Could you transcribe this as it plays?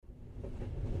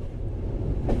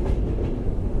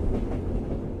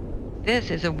This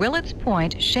is a Willets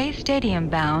Point Shea Stadium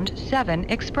bound 7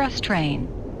 express train.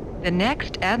 The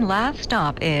next and last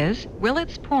stop is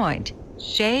Willets Point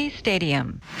Shea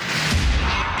Stadium.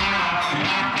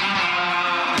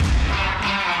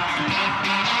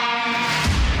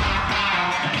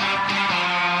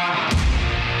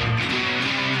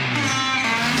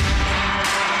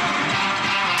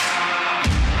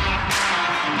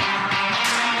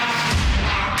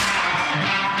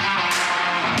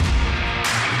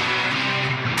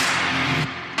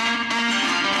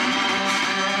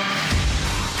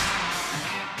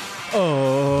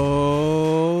 Oh,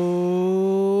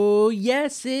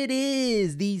 yes, it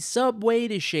is the Subway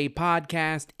to Shea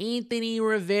podcast. Anthony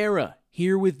Rivera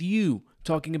here with you,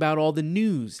 talking about all the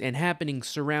news and happenings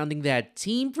surrounding that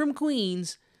team from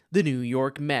Queens, the New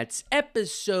York Mets.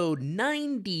 Episode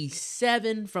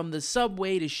 97 from the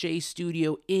Subway to Shea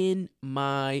studio in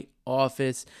my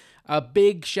office. A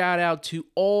big shout out to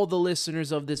all the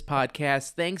listeners of this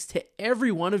podcast. Thanks to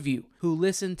every one of you who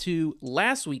listened to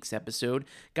last week's episode.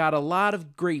 Got a lot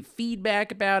of great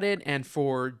feedback about it and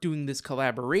for doing this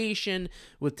collaboration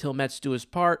with Till Mets Do Us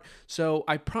Part. So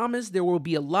I promise there will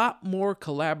be a lot more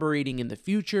collaborating in the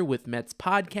future with Mets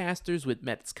podcasters, with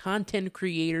Mets content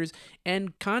creators,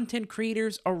 and content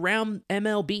creators around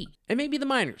MLB. And maybe the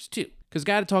minors too, because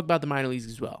got to talk about the minor leagues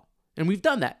as well. And we've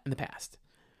done that in the past.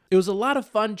 It was a lot of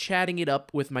fun chatting it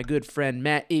up with my good friend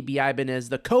Matt Ibanez,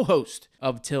 the co-host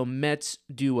of Till Mets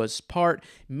Do Us Part.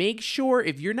 Make sure,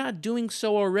 if you're not doing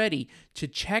so already, to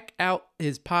check out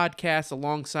his podcast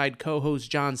alongside co-host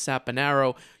John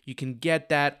Saponaro. You can get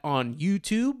that on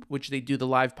YouTube, which they do the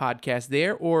live podcast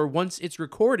there, or once it's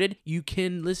recorded, you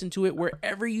can listen to it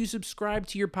wherever you subscribe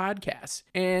to your podcasts.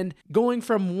 And going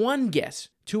from one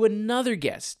guest to another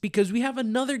guest, because we have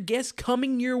another guest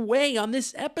coming your way on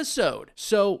this episode.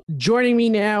 So joining me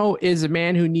now is a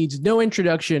man who needs no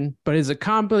introduction, but his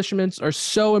accomplishments are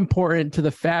so important to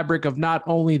the fabric of not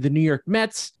only the New York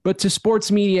Mets, but to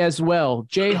sports media as well.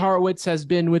 Jay Horwitz has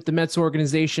been with the Mets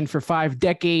organization for 5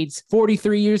 decades,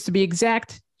 43 years to be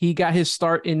exact. He got his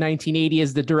start in 1980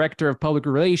 as the director of public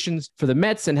relations for the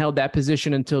Mets and held that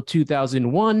position until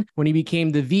 2001 when he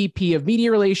became the VP of media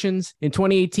relations. In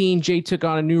 2018, Jay took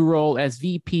on a new role as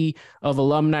VP of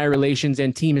alumni relations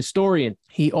and team historian.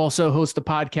 He also hosts the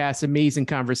podcast Amazing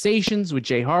Conversations with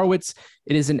Jay Horwitz.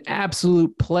 It is an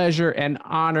absolute pleasure and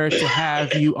honor to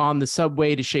have you on the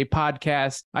Subway to Shea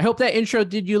podcast. I hope that intro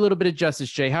did you a little bit of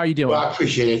justice, Jay. How are you doing? Well, I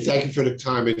appreciate it. Thank you for the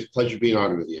time. It's a pleasure being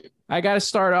on with you. I got to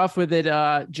start off with it,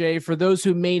 Jay. For those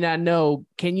who may not know,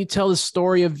 can you tell the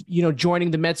story of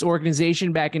joining the Mets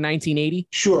organization back in 1980?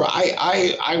 Sure.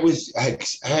 I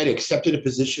had accepted a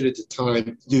position at the time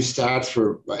to do stats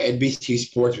for NBC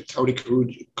Sports with Tony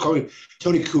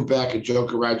Kubek and Joe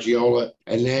Garagiola,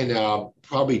 and then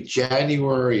probably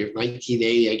January of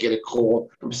 1980, I get a call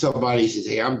from somebody who says,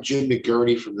 "Hey, I'm Jim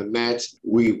McGurney from the Mets.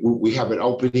 We have an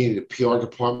opening in the PR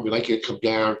department. We'd like you to come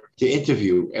down to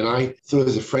interview." And I thought it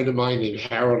was a friend of mine named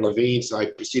Harold Levine, so I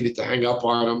proceeded to hang up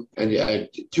on him. And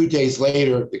 2 days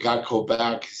later, the guy called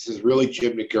back. He says, "Really,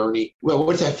 Jim McGurney?" Well,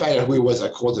 once I found out who he was, I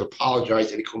called and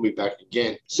apologized, and he called me back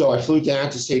again. So I flew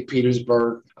down to St.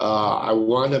 Petersburg. I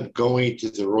wound up going to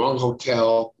the wrong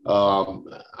hotel.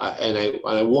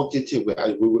 I walked into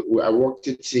I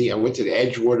went to the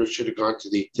Edgewater, should have gone to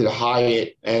the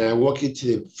Hyatt, and I walked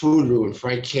into the food room, and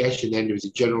Frank Cash, and then there was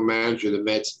the general manager of the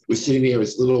Mets, was sitting there with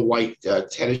his little white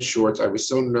tennis shorts. I was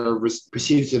so nervous,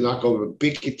 proceeded to knock over a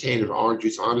big container of orange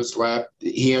juice on his lap.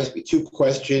 He asked me 2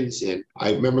 questions, and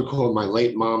I remember calling my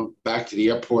late mom back to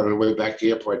the airport. On the way back to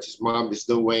the airport, I said, "Mom, there's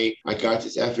no way I got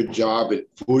this effing job." And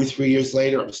 43 years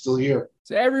later, I'm still here.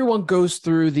 So everyone goes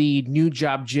through the new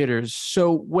job jitters.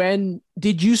 So when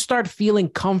did you start feeling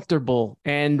comfortable?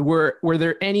 And were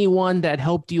there anyone that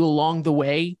helped you along the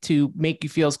way to make you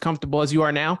feel as comfortable as you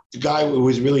are now? The guy who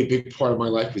was really a big part of my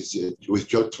life was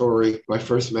Joe Torre, my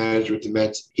first manager at the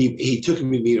Mets. He took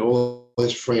me to meet all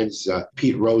his friends,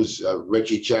 Pete Rose,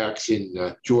 Reggie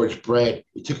Jackson, George Brett.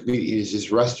 He took me to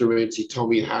his restaurants. He told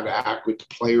me how to act with the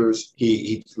players.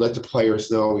 He let the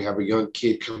players know we have a young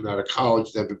kid coming out of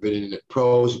college, never been in the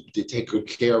pros, to take good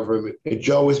care of him. And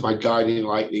Joe was my guiding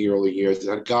light in the early years. And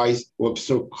I had guys who I'm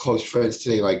so close friends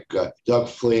today, like Doug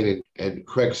Flynn and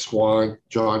Craig Swan,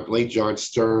 late John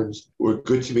Stearns, were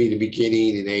good to me in the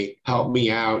beginning, and they helped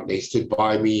me out, and they stood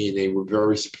by me, and they were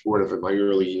very supportive in my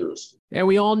early years. And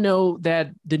we all know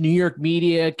that the New York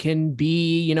media can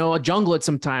be, a jungle at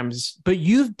sometimes, but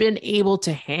you've been able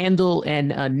to handle and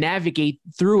navigate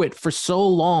through it for so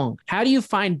long. How do you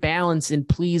find balance in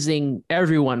pleasing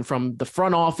everyone from the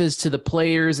front office to the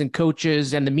players and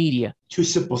coaches and the media? two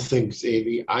simple things,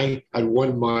 Amy. I had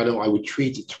one motto. I would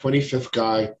treat the 25th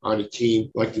guy on the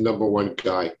team like the number one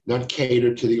guy, not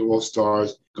cater to the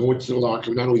all-stars. Go into the locker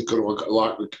room, not always go to a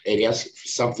locker room and ask for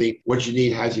something, what you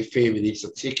need, how's your family, need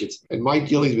some tickets. And my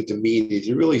dealings with the media,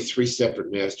 they're really three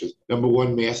separate masters. Number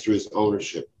one master is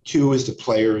ownership. Two is the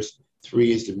players.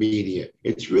 Three is the media.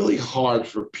 It's really hard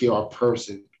for a PR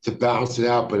person to balance it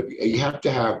out, but you have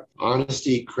to have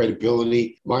honesty,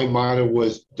 credibility. My motto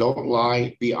was don't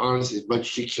lie, be honest as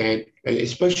much as you can. And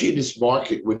especially in this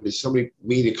market when there's so many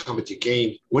media coming to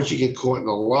games, once you get caught in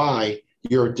a lie,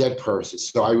 you're a dead person.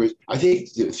 So I think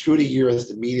through the years,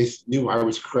 the media knew I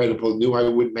was credible, knew I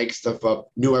wouldn't make stuff up,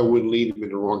 knew I wouldn't lead them in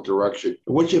the wrong direction.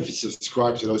 And once you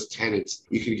subscribe to those tenets,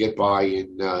 you can get by.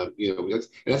 And,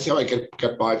 that's how I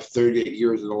got by for 38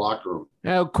 years in the locker room.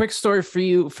 Now, quick story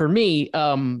for me.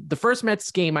 The first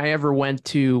Mets game I ever went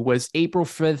to was April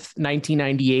 5th,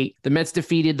 1998. The Mets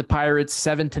defeated the Pirates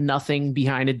 7-0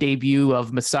 behind a debut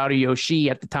of Masato Yoshii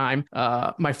at the time.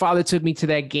 My father took me to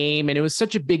that game, and it was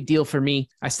such a big deal for me.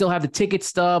 I still have the ticket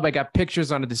stub. I got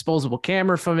pictures on a disposable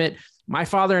camera from it. My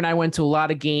father and I went to a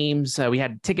lot of games. We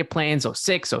had ticket plans,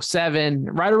 06, 07,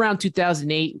 right around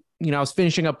 2008. I was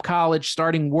finishing up college,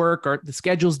 starting work, or the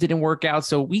schedules didn't work out.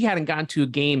 So we hadn't gone to a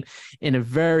game in a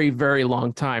very, very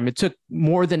long time. It took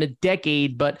more than a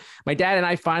decade, but my dad and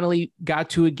I finally got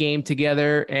to a game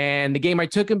together. And the game I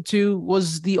took him to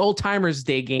was the Old Timers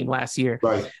Day game last year.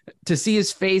 Right. To see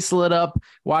his face lit up,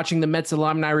 watching the Mets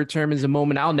alumni return is a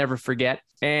moment I'll never forget.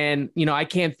 And, I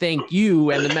can't thank you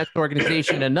and the Mets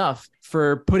organization enough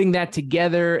for putting that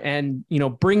together and,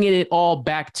 bringing it all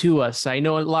back to us. I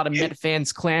know a lot of Met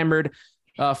fans clamored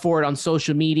for it on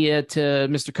social media to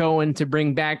Mr. Cohen to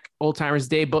bring back Old Timers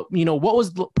Day. But, what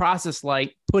was the process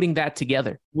like putting that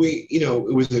together?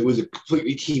 It was a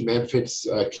completely team efforts.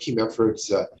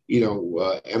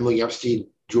 Emily Epstein,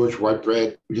 George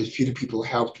Whitebread, just a few people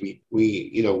helped. We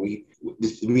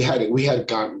had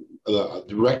gotten a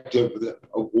directive,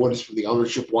 orders from the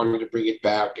ownership wanted to bring it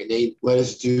back, and they let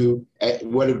us do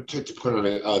what it took to put on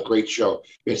a great show.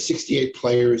 We had 68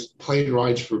 players, plane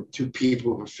rides for two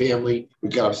people, for family. We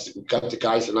got the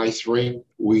guys a nice ring.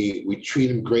 We treat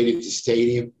them great at the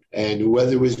stadium. And the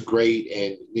weather was great,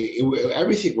 and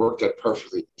everything worked out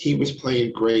perfectly. Team was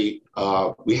playing great.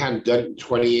 We hadn't done it in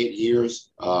 28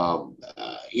 years.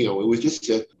 It was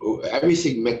just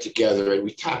everything met together, and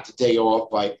we topped the day off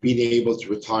by being able to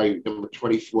retire number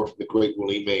 24 from the great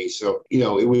Willie Mays. So,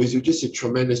 it was just a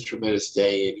tremendous, tremendous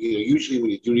day. And, usually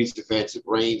when you do these events, it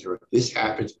rains or this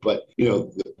happens, but,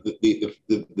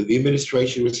 the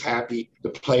administration was happy, the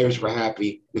players were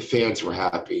happy, the fans were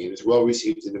happy, and it was well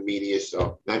received in the media.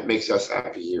 So that makes us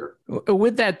happy here.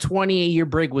 With that 28-year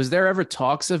break, was there ever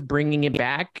talks of bringing it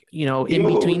back, in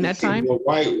between that time?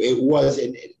 Why it was,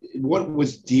 and what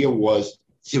was deal was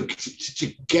to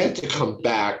get it to come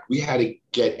back, we had to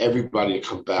get everybody to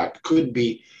come back. It couldn't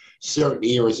be certain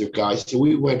eras of guys. So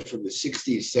we went from the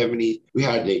 60s, 70s. We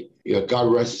had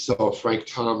God rest his soul, Frank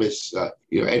Thomas, Ed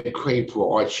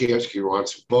Kranepool, Art Shamsky, Ron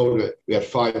Swoboda. We had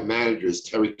 5 managers: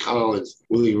 Terry Collins,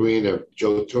 Willie Rayner,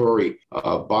 Joe Torre,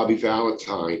 Bobby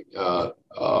Valentine. We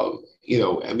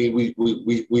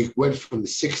went from the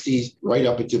 60s right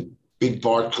up into Big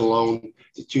Bart Cologne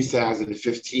to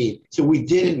 2015. So we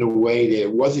did it in a way that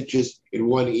it wasn't just in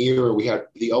one era. We had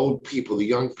the old people, the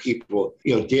young people.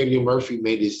 Daniel Murphy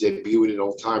made his debut in an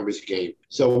Old Timers game.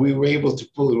 So we were able to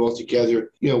pull it all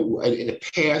together. In the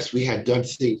past, we had done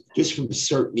things just from a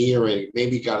certain era and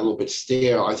maybe got a little bit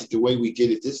stale. I think the way we did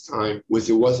it this time was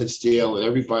it wasn't stale, and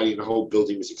everybody in the whole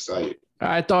building was excited.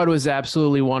 I thought it was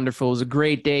absolutely wonderful. It was a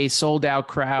great day, sold out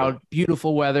crowd,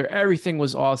 beautiful weather. Everything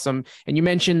was awesome. And you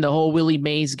mentioned the whole Willie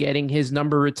Mays getting his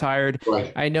number retired.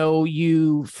 Right. I know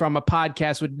you from a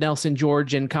podcast with Nelson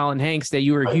George and Colin Hanks that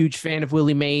you were a huge fan of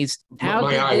Willie Mays. How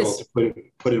my idol, to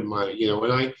put it in mind,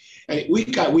 and we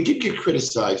did get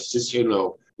criticized, just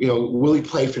Willie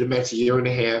played for the Mets a year and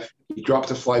a half. He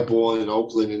dropped a fly ball in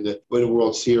Oakland in the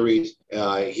World Series.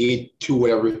 He had 2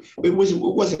 whatever. It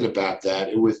wasn't about that.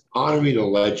 It was honoring a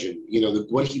legend.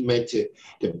 What he meant to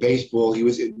baseball.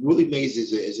 Willie Mays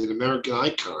is an American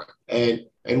icon,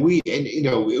 and we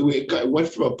went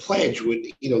from a pledge when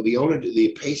the owner,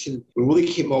 the Payson, when Willie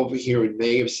came over here in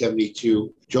May of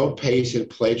 '72. Joe Payson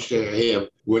pledged to him,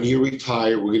 when you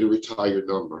retire, we're going to retire your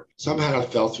number. Somehow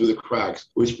it fell through the cracks.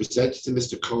 We was presented to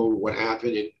Mr. Cohen what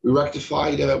happened, and we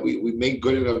rectified. We made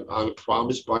good on a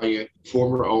promise by a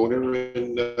former owner,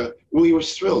 and Willie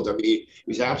was thrilled. I mean, he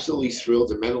was absolutely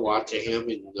thrilled. It meant a lot to him,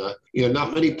 and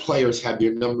not many players have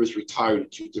their numbers retired in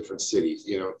 2 different cities.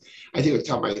 I think at the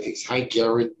time, Hank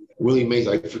Aaron Willie Mays.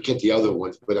 I forget the other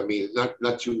ones, but I mean,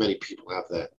 not too many people have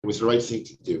that. It was the right thing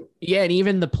to do. Yeah, and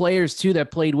even the players too that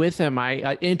played with him.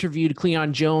 I interviewed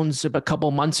Cleon Jones a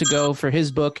couple months ago for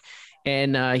his book,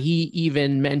 and he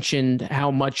even mentioned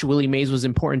how much Willie Mays was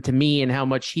important to me and how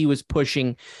much he was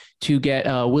pushing to get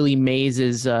Willie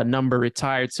Mays's number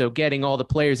retired. So getting all the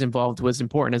players involved was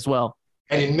important as well.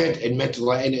 And it meant a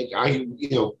lot.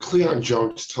 And Cleon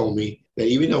Jones told me that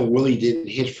even though Willie didn't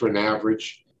hit for an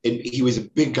average, and he was a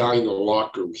big guy in the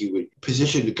locker room, he would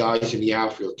position the guys in the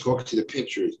outfield, talk to the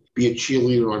pitchers, be a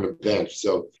cheerleader on the bench.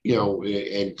 So,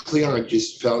 and Cleon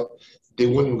just felt they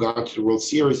wouldn't have gone to the World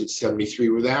Series in '73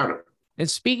 without him. And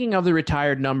speaking of the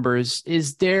retired numbers,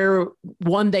 is there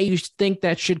one that you think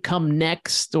that should come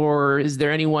next, or is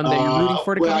there anyone that you're rooting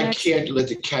for to come next? I can't let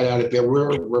the cat out of bed.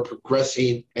 We're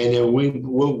progressing, and then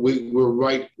we're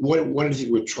right. One of the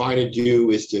things we're trying to do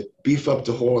is to beef up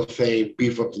the Hall of Fame,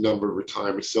 beef up the number of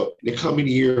retirements. So in the coming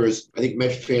years, I think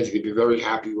Met fans are going to be very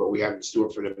happy what we have in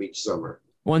store for them each summer.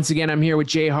 Once again, I'm here with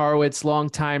Jay Horwitz,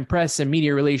 longtime press and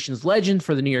media relations legend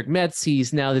for the New York Mets.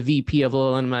 He's now the VP of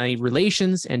Alumni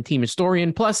Relations and team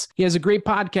historian. Plus, he has a great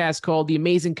podcast called The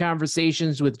Amazing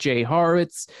Conversations with Jay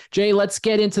Horwitz. Jay, let's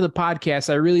get into the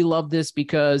podcast. I really love this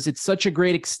because it's such a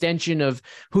great extension of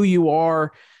who you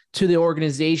are to the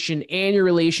organization and your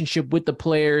relationship with the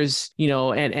players,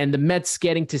 and the Mets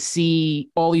getting to see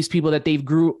all these people that they've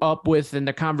grew up with and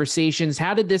the conversations.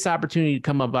 How did this opportunity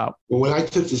come about? Well, when I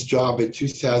took this job in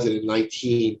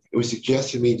 2019, it was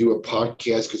suggested to me to do a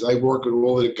podcast because I work with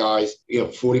all of the guys,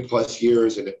 40 plus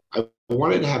years. And I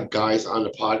wanted to have guys on the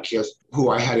podcast who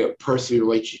I had a personal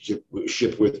relationship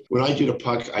with. When I do the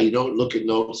podcast, I don't look at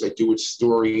notes. I do it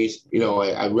stories.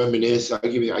 I reminisce. I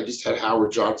just had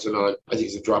Howard Johnson on. I think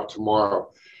it's a drop tomorrow.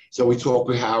 So we talked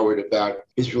with Howard about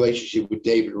his relationship with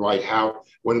David Wright, how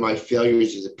one of my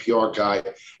failures as a PR guy,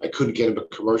 I couldn't get him a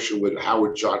commercial with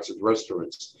Howard Johnson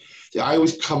restaurants. I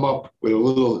always come up with a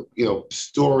little,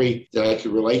 story that I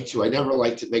can relate to. I never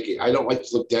like to make it. I don't like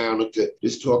to look down, like to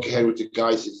just talk ahead with the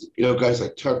guys. Guys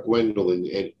like Tuck Wendell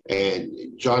and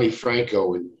Johnny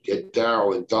Franco and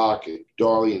Darryl and Doc and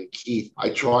Darley and Keith. I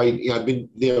tried. I've been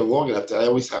there long enough that I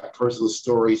always have personal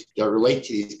stories that relate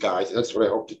to these guys, and that's what I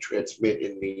hope to transmit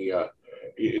in the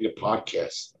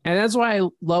podcast. And that's why I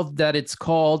love that it's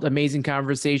called Amazing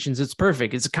Conversations. It's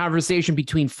perfect. It's a conversation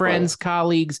between friends,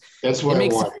 colleagues. That's what I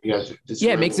want. Yes.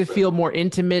 It makes it feel more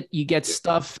intimate. You get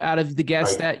stuff out of the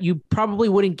guests that you probably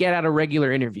wouldn't get at a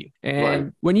regular interview.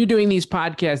 And when you're doing these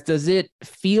podcasts, does it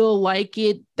feel like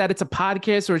that it's a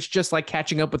podcast, or it's just like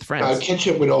catching up with friends? I catch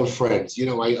up with old friends.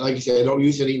 Like I said, I don't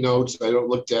use any notes. I don't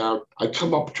look down. I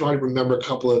come up trying to remember a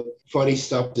couple of funny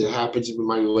stuff that happens in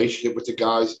my relationship with the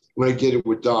guys. When I did it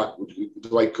with Doc,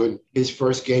 Dwight Gooden, his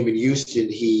first game in Houston,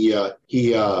 he got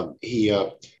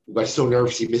so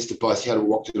nervous he missed the bus. He had to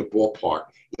walk to the ballpark.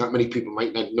 Not many people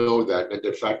might not know that. And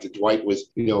the fact that Dwight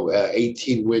was,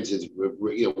 18 wins is,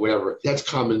 whatever. That's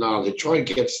common knowledge. I try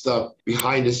to get stuff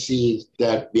behind the scenes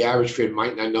that the average fan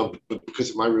might not know, but because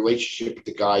of my relationship with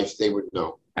the guys, they would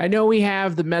know. I know we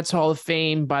have the Mets Hall of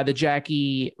Fame by the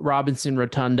Jackie Robinson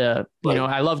Rotunda.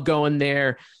 I love going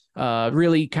there.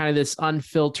 Really kind of this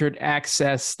unfiltered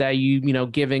access that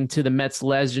giving to the Mets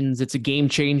legends. It's a game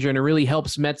changer, and it really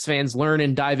helps Mets fans learn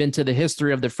and dive into the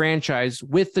history of the franchise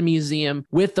with the museum,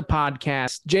 with the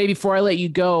podcast. Jay, before I let you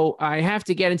go, I have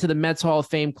to get into the Mets Hall of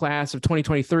Fame class of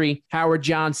 2023. Howard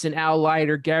Johnson, Al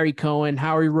Leiter, Gary Cohen,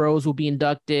 Howie Rose will be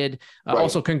inducted.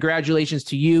 Also, congratulations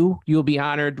to you. You'll be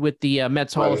honored with the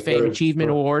Mets Hall of Fame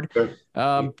Achievement Award.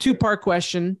 Two-part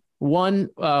question. One,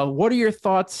 what are your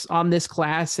thoughts on this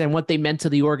class and what they meant to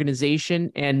the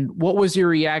organization? And what was your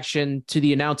reaction to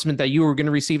the announcement that you were going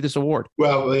to receive this award?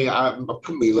 Well, I'll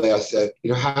put me last.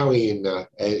 Howie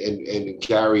and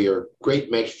Gary are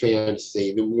great Met fans.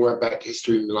 They know more about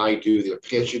history than I do. They're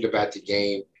passionate about the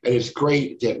game. And it's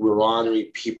great that we're honoring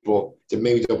people that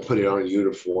maybe don't put it on a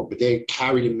uniform, but they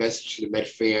carry the message to the Met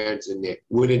fans, and they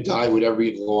win and die with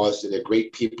every loss, and they're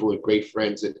great people and great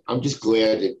friends. And I'm just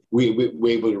glad that we're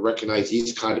able to recognize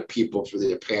these kind of people for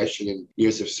their passion and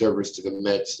years of service to the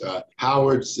Mets.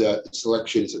 Howard's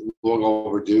selection is long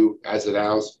overdue, as it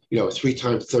ours.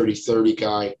 3-time 30-30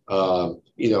 guy.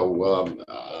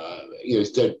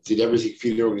 Did everything for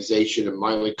the organization, a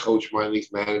minor league coach, minor league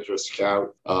manager,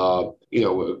 scout.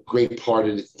 A great part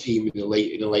of the team in the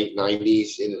late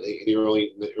 90s, in the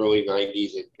early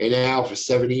 90s, and now for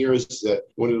 7 years,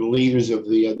 one of the leaders of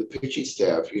the pitching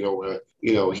staff. He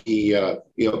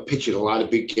pitched in a lot of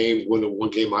big games. One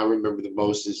game I remember the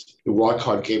most is the wild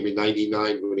card game in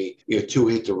 '99 when he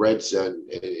 2-hit the Reds in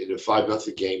a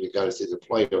 5-0 game. He got us as a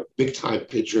player. Big time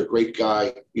pitcher, great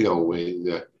guy.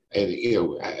 And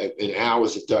and Al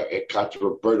got the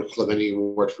Roberto Clemente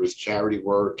Award for his charity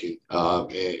work, and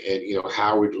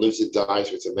Howard lives and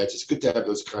dies with the Mets. It's good to have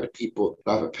those kind of people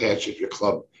who have a passion for your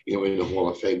club, in the Hall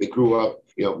of Fame. They grew up,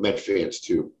 Met fans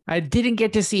too. I didn't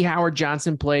get to see Howard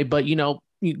Johnson play, but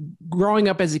growing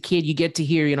up as a kid, you get to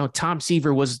hear, Tom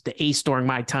Seaver was the ace during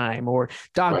my time, or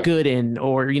Doc Gooden,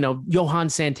 or, Johan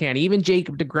Santana, even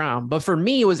Jacob deGrom. But for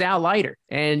me, it was Al Leiter.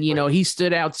 And, he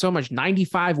stood out so much.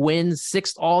 95 wins,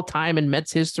 6th all time in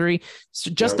Mets history. So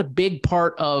just a big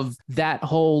part of that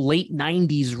whole late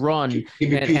 90s run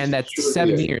and that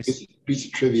 7 years. Piece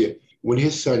of trivia. When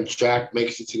his son Jack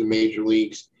makes it to the major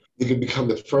leagues, they could become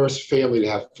the first family to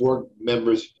have 4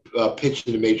 members pitch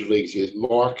in the major leagues. He has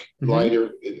Mark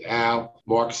Leiter, Al,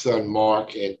 Mark's son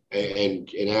Mark, and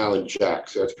Al and Jack.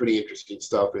 So it's pretty interesting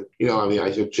stuff. And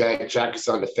I said Jack is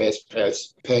on the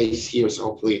fast pace here, so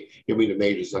hopefully he'll be in the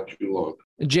majors not too long.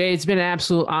 Jay, it's been an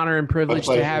absolute honor and privilege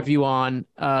to have you on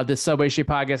the Subway Shea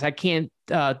podcast. I can't,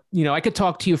 I could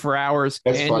talk to you for hours.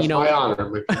 That's fine. My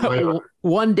honor. My honor.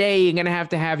 One day you're going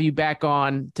to have you back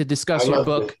on to discuss your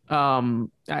book.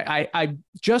 I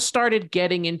just started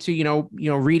getting into,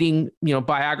 reading,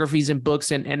 biographies and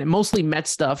books and mostly Met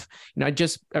stuff.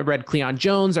 I read Cleon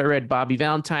Jones. I read Bobby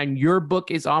Valentine. Your book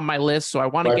is on my list, so I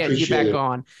want to get you back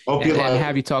on and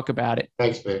have you talk about it.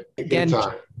 Thanks, man. Again,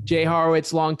 Jay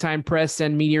Horwitz, longtime press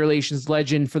and media relations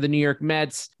legend for the New York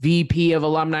Mets, VP of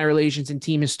Alumni Relations and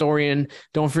team historian.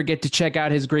 Don't forget to check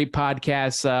out his great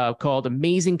podcast called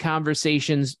Amazing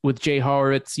Conversations with Jay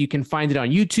Horwitz. You can find it on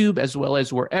YouTube as well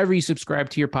as wherever you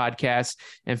subscribe to your podcast,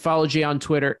 and follow Jay on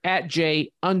Twitter at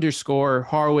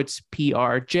J_Horwitz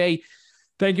PR. Jay,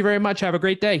 thank you very much. Have a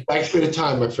great day. Thanks for the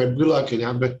time, my friend. Good luck,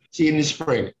 and see you in the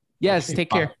spring. Yes, take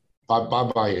care.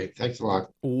 Bye. Thanks a lot.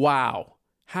 Wow.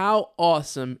 How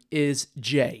awesome is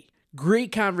Jay?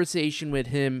 Great conversation with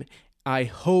him. I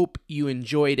hope you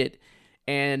enjoyed it.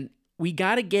 And we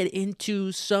got to get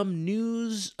into some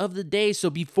news of the day. So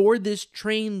before this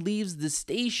train leaves the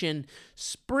station,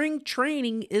 spring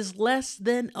training is less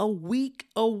than a week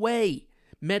away.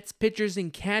 Mets pitchers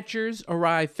and catchers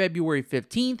arrive February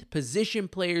 15th. Position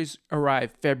players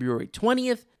arrive February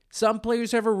 20th. Some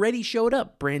players have already showed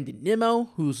up. Brandon Nimmo,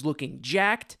 who's looking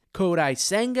jacked. Kodai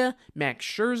Senga, Max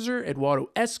Scherzer, Eduardo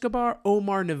Escobar,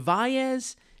 Omar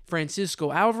Narvaez,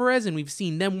 Francisco Alvarez, and we've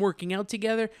seen them working out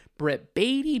together. Brett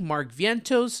Beatty, Mark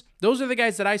Vientos. Those are the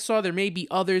guys that I saw. There may be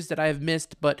others that I have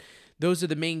missed, but those are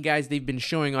the main guys they've been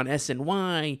showing on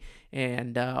SNY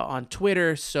and on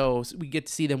Twitter, so we get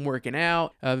to see them working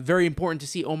out. Very important to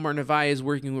see Omar Narvaez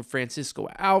working with Francisco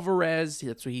Alvarez.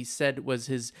 That's what he said was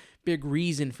his big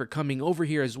reason for coming over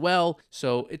here as well.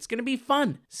 So it's going to be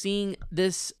fun seeing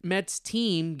this Mets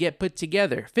team get put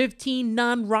together. 15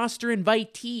 non-roster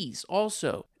invitees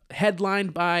also.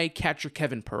 Headlined by catcher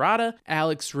Kevin Parada,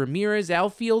 Alex Ramirez,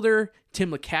 outfielder,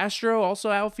 Tim LeCastro,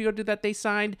 also outfielder that they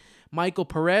signed, Michael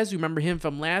Perez, remember him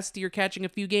from last year catching a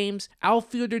few games,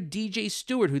 outfielder DJ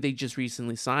Stewart, who they just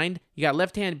recently signed. You got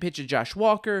left-handed pitcher Josh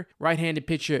Walker, right-handed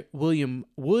pitcher William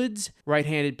Woods,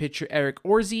 right-handed pitcher Eric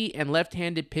Orzi, and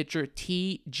left-handed pitcher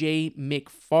TJ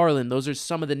McFarland. Those are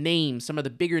some of the names, some of the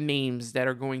bigger names that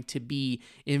are going to be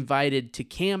invited to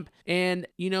camp. And,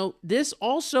 this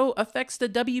also affects the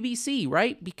WBC,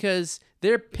 right? Because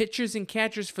their pitchers and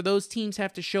catchers for those teams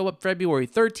have to show up February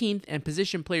 13th and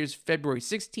position players February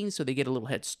 16th, so they get a little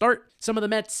head start. Some of the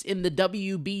Mets in the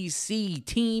WBC: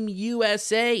 Team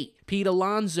USA, Pete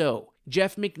Alonso,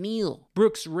 Jeff McNeil,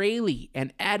 Brooks Raley,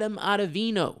 and Adam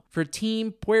Ottavino. For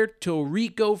Team Puerto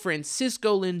Rico,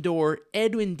 Francisco Lindor,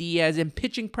 Edwin Diaz, and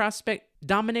pitching prospect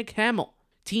Dominic Hamill.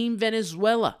 Team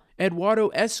Venezuela, Eduardo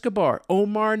Escobar,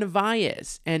 Omar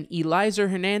Narvaez, and Eliezer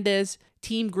Hernandez.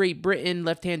 Team Great Britain,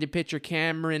 left-handed pitcher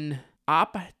Cameron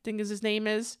Opp, I think his name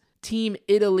is. Team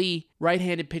Italy,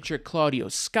 right-handed pitcher Claudio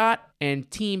Scott. And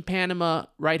Team Panama,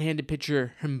 right-handed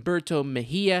pitcher Humberto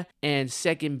Mejia. And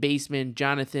second baseman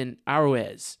Jonathan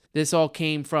Arauz. This all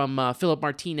came from Philip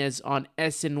Martinez on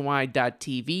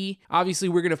SNY.TV. Obviously,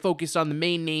 we're going to focus on the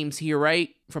main names here,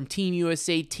 right? From Team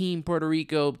USA, Team Puerto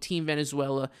Rico, Team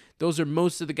Venezuela. Those are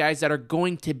most of the guys that are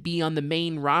going to be on the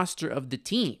main roster of the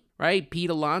team. Right? Pete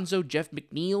Alonso, Jeff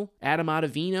McNeil, Adam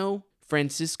Ottavino,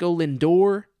 Francisco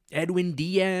Lindor, Edwin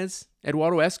Diaz,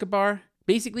 Eduardo Escobar.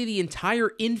 Basically, the entire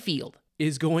infield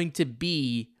is going to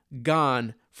be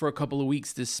gone for a couple of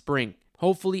weeks this spring.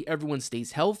 Hopefully, everyone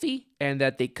stays healthy and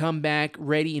that they come back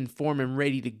ready in form and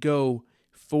ready to go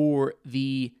for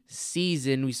the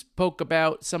season. We spoke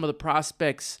about some of the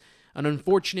prospects. An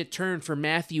unfortunate turn for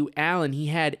Matthew Allen. He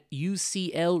had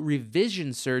UCL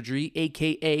revision surgery,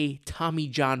 aka Tommy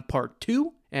John Part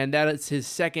 2, and that is his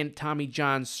second Tommy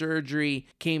John surgery.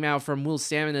 Came out from Will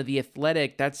Salmon of The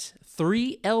Athletic. That's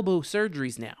 3 elbow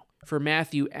surgeries now. For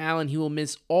Matthew Allen, he will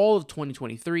miss all of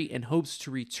 2023 and hopes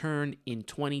to return in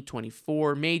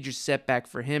 2024. Major setback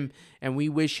for him, and we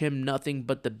wish him nothing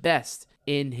but the best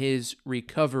in his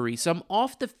recovery. Some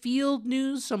off-the-field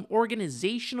news, some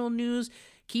organizational news.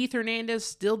 Keith Hernandez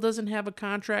still doesn't have a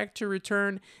contract to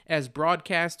return as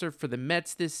broadcaster for the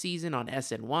Mets this season on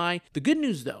SNY. The good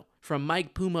news, though, from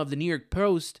Mike Puma of the New York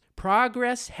Post,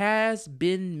 progress has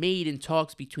been made in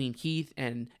talks between Keith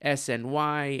and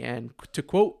SNY, and to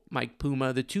quote Mike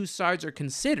Puma, the two sides are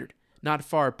considered not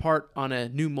far apart on a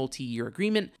new multi-year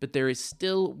agreement, but there is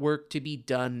still work to be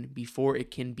done before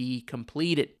it can be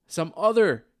completed. Some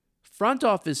other front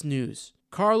office news.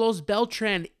 Carlos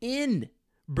Beltran in,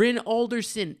 Bryn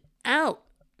Alderson out.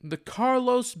 The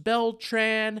Carlos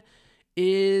Beltran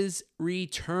is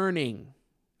returning.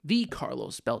 The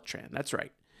Carlos Beltran, that's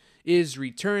right, is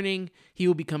returning. He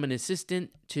will become an assistant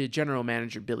to general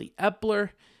manager Billy Epler.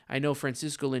 I know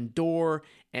Francisco Lindor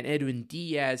and Edwin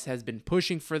Diaz has been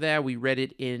pushing for that. We read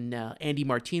it in Andy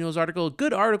Martino's article. A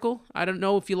good article. I don't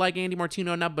know if you like Andy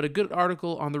Martino or not, but a good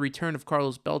article on the return of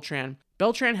Carlos Beltran.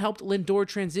 Beltran helped Lindor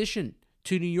transition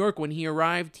to New York when he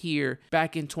arrived here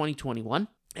back in 2021.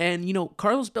 And, you know,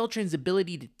 Carlos Beltran's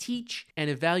ability to teach and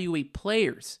evaluate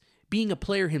players, being a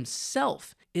player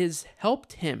himself, has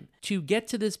helped him to get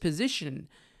to this position.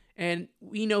 And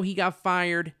we know he got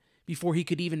fired before he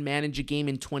could even manage a game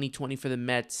in 2020 for the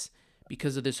Mets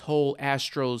because of this whole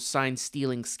Astros sign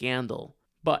stealing scandal.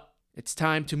 But it's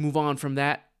time to move on from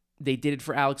that. They did it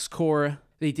for Alex Cora.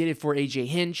 They did it for AJ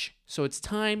Hinch. So it's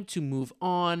time to move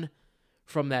on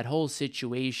from that whole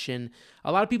situation.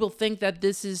 A lot of people think that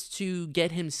this is to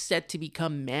get him set to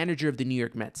become manager of the New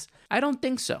York Mets. I don't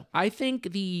think so. I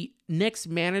think the next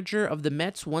manager of the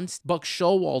Mets, once Buck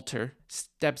Showalter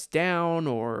steps down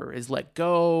or is let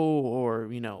go, or,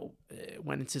 you know,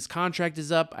 when his contract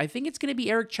is up, I think it's going to be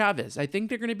Eric Chavez. I think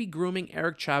they're going to be grooming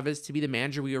Eric Chavez to be the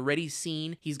manager. We already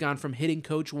seen he's gone from hitting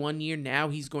coach 1 year. Now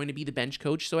he's going to be the bench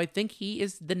coach. So I think he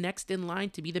is the next in line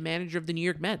to be the manager of the New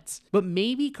York Mets. But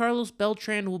maybe Carlos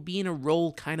Beltran will be in a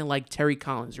role kind of like Terry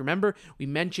Collins. Remember, we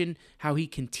mentioned how he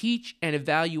can teach and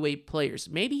evaluate players.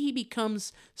 Maybe he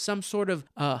becomes some sort of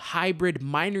hybrid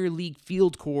minor league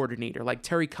field coordinator like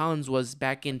Terry Collins was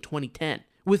back in 2010.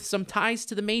 With some ties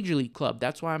to the Major League Club.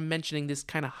 That's why I'm mentioning this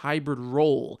kind of hybrid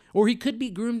role. Or he could be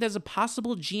groomed as a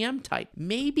possible GM type.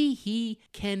 Maybe he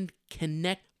can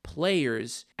connect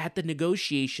players at the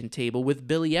negotiation table with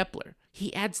Billy Epler.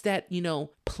 He adds that, you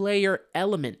know, player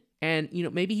element. And, you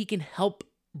know, maybe he can help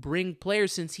bring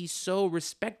players since he's so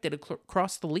respected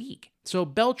across the league. So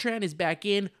Beltran is back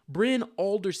in. Bryn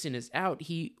Alderson is out.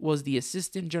 He was the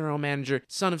assistant general manager,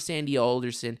 son of Sandy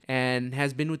Alderson, and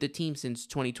has been with the team since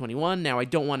 2021. Now, I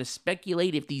don't want to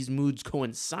speculate if these moods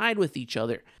coincide with each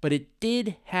other, but it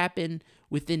did happen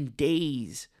within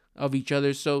days of each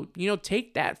other. So, you know,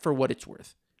 take that for what it's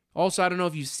worth. Also, I don't know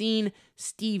if you've seen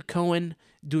Steve Cohen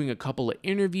doing a couple of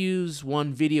interviews.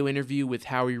 One video interview with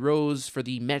Howie Rose for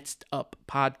the Mets Up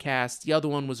podcast. The other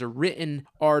one was a written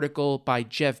article by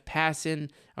Jeff Passan,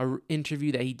 an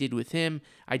interview that he did with him.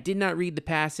 I did not read the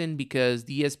Passan because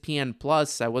the ESPN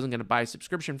Plus, I wasn't going to buy a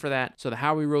subscription for that. So the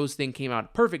Howie Rose thing came out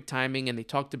at perfect timing, and they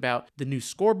talked about the new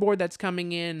scoreboard that's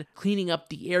coming in, cleaning up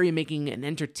the area, making an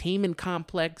entertainment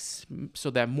complex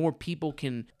so that more people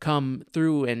can come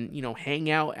through and, you know, hang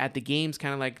out at the games,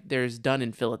 kind of like there's done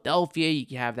in Philadelphia.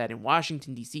 You have that in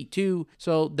Washington, D.C. too.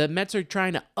 So the Mets are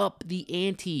trying to up the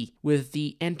ante with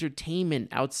the entertainment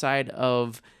outside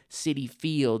of Citi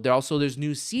Field. There's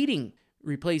new seating,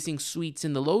 replacing suites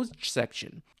in the lounge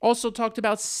section. Also talked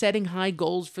about setting high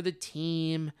goals for the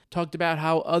team. Talked about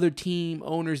how other team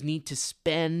owners need to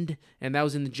spend. And that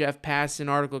was in the Jeff Passan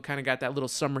article. Kind of got that little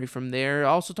summary from there.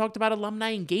 Also talked about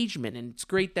alumni engagement. And it's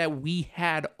great that we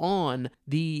had on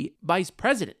the vice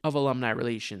president of alumni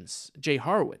relations, Jay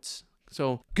Horowitz.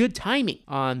 So good timing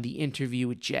on the interview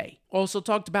with Jay. Also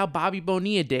talked about Bobby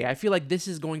Bonilla Day. I feel like this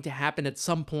is going to happen at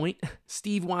some point.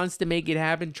 Steve wants to make it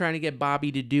happen, trying to get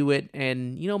Bobby to do it.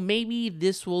 And, you know, maybe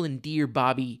this will endear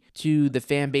Bobby to the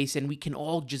fan base and we can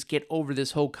all just get over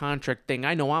this whole contract thing.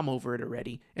 I know I'm over it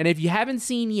already. And if you haven't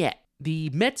seen yet, the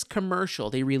Mets commercial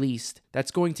they released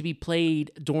that's going to be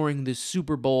played during the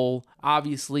Super Bowl,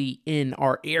 obviously in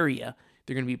our area,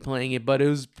 they're going to be playing it. But it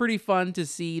was pretty fun to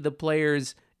see the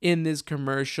players in this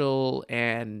commercial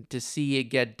and to see it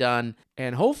get done.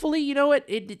 And hopefully, you know,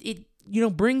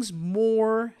 it brings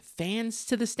more fans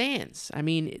to the stands. I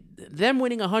mean, them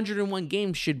winning 101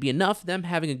 games should be enough. Them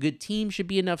having a good team should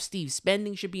be enough. Steve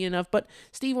spending should be enough. But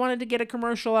Steve wanted to get a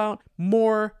commercial out.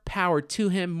 More power to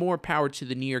him. More power to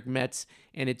the New York Mets.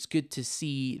 And it's good to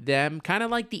see them kind of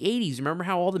like the 80s. Remember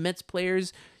how all the Mets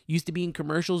players used to be in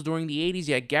commercials during the 80s?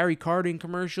 You had Gary Carter in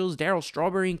commercials, Darryl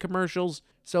Strawberry in commercials.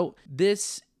 So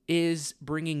this is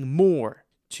bringing more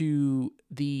to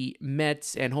the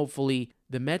Mets, and hopefully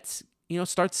the Mets,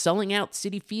 start selling out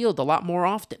Citi Field a lot more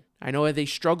often. I know they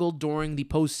struggled during the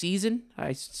postseason.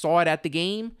 I saw it at the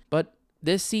game, but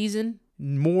this season,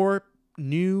 more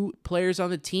new players on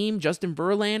the team. Justin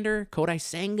Verlander, Kodai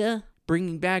Senga,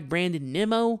 bringing back Brandon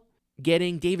Nimmo,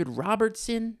 getting David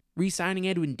Robertson, re-signing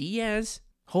Edwin Diaz.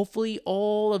 Hopefully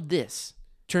all of this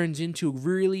turns into a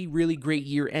really, really great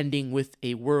year, ending with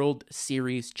a World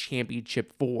Series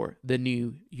championship for the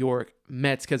New York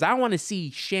Mets, because I want to see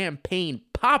champagne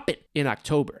popping in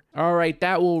October. All right,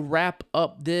 that will wrap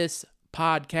up this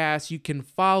podcast. You can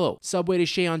follow Subway to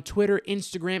Shea on Twitter,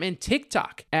 Instagram, and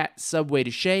TikTok at Subway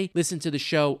to Shea. Listen to the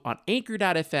show on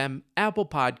Anchor.fm, Apple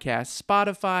Podcasts,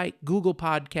 Spotify, Google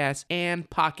Podcasts, and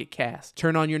Pocket Cast.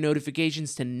 Turn on your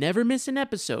notifications to never miss an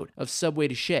episode of Subway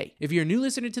to Shea. If you're a new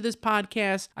listener to this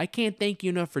podcast, I can't thank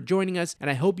you enough for joining us, and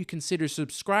I hope you consider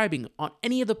subscribing on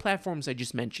any of the platforms I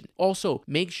just mentioned. Also,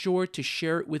 make sure to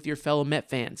share it with your fellow Met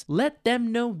fans. Let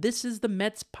them know this is the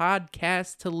Mets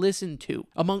podcast to listen to,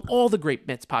 among all the great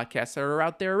Mets podcasts that are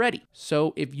out there already.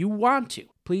 So if you want to,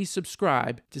 please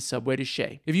subscribe to Subway to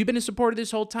Shea. If you've been a supporter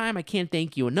this whole time, I can't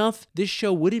thank you enough. This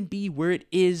show wouldn't be where it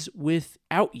is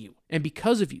without you. And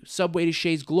because of you, Subway to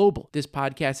Shea is global. This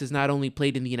podcast is not only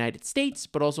played in the United States,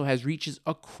 but also has reaches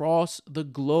across the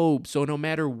globe. So no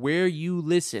matter where you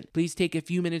listen, please take a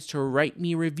few minutes to write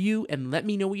me a review and let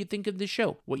me know what you think of the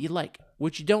show, what you like,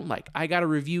 what you don't like. I got a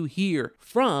review here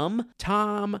from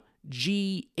Tom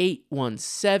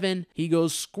G817. He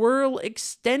goes, "Squirrel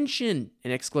extension!"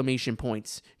 and exclamation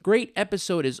points. Great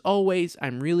episode as always.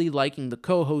 I'm really liking the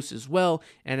co-hosts as well.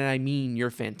 And I mean, you're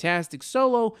fantastic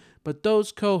solo, but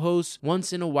those co-hosts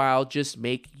once in a while just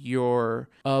make your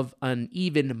of an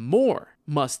even more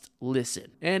must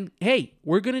listen. And hey,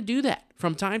 we're going to do that.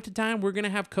 From time to time, we're going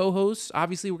to have co-hosts.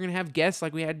 Obviously, we're going to have guests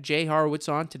like we had Jay Horowitz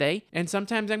on today. And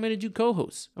sometimes I'm going to do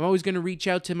co-hosts. I'm always going to reach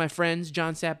out to my friends,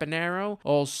 John Sapanaro,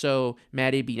 also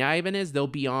Matt Ibanez. They'll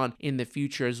be on in the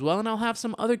future as well. And I'll have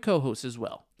some other co-hosts as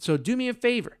well. So do me a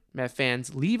favor, Met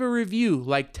fans, leave a review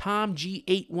like Tom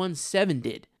G817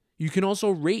 did. You can also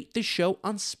rate the show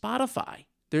on Spotify.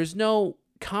 There's no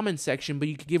comment section, but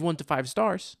you could give 1 to 5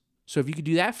 stars. So if you could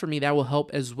do that for me, that will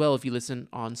help as well if you listen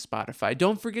on Spotify.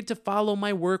 Don't forget to follow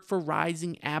my work for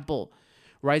Rising Apple.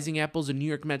 Rising Apple is a New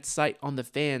York Mets site on the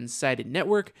Fans Cited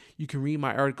Network. You can read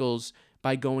my articles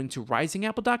by going to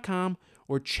risingapple.com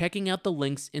or checking out the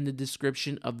links in the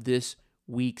description of this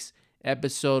week's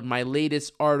episode. My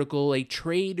latest article, a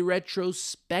trade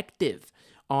retrospective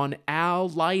on Al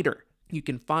Leiter. You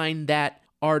can find that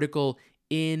article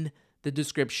in the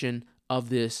description of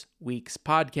this week's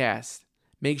podcast.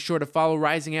 Make sure to follow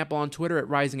Rising Apple on Twitter at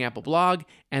Rising Apple Blog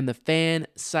and the Fan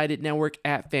Cited Network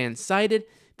at Fan Cited.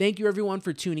 Thank you everyone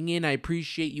for tuning in. I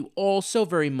appreciate you all so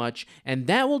very much. And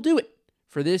that will do it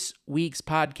for this week's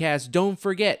podcast. Don't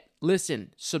forget,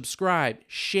 listen, subscribe,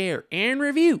 share, and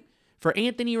review. For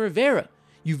Anthony Rivera,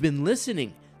 you've been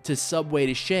listening to Subway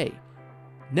to Shea.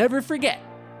 Never forget,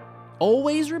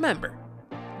 always remember,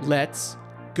 let's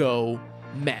go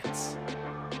Mets.